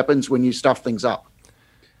see what happens when you stuff things up.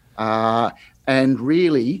 And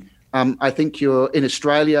really, I think in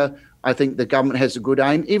Australia, I think the government has a good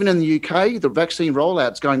aim. Even in the UK, the vaccine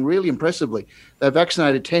rollout's going really impressively. They've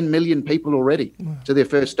vaccinated 10 million people already to their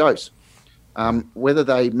first dose. Whether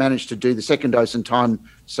they manage to do the second dose in time,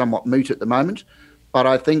 somewhat moot at the moment. But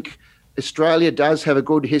I think Australia does have a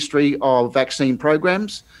good history of vaccine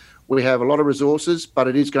programs. We have a lot of resources, but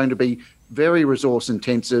it is going to be very resource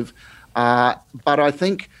intensive. But I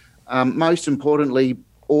think most importantly,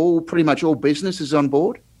 pretty much all business is on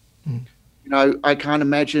board. I can't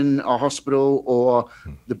imagine a hospital or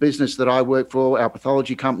the business that I work for, our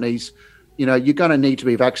pathology companies, you're going to need to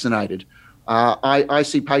be vaccinated. I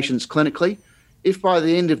see patients clinically. If by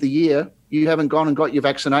the end of the year you haven't gone and got your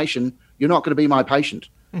vaccination, you're not going to be my patient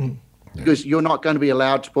because you're not going to be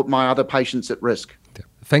allowed to put my other patients at risk.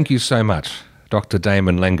 Thank you so much, Dr.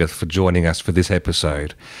 Damon Langeth, for joining us for this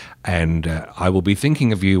episode. And I will be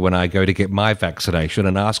thinking of you when I go to get my vaccination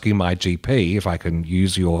and asking my GP if I can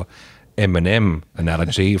use your M&M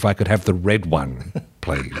analogy, if I could have the red one,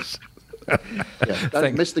 please. Yeah,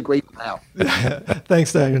 don't miss the green now.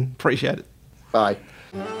 Thanks, Damon. Appreciate it. Bye.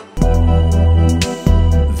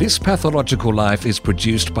 This Pathological Life is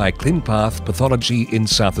produced by ClinPath Pathology in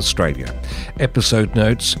South Australia. Episode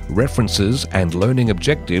notes, references and learning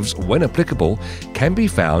objectives, when applicable, can be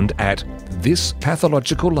found at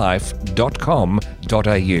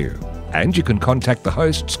thispathological.life.com.au. And you can contact the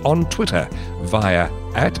hosts on Twitter via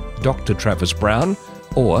 @Dr. Travis Brown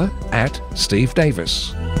or @Steve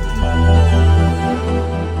Davis.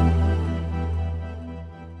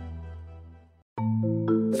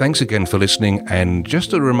 Thanks again for listening, and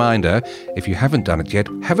just a reminder, if you haven't done it yet,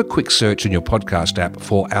 have a quick search in your podcast app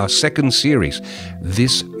for our second series,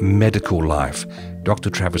 This Medical Life. Dr.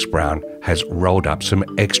 Travis Brown has rolled up some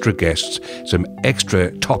extra guests, some extra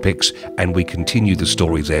topics, and we continue the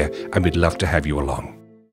story there, and we'd love to have you along.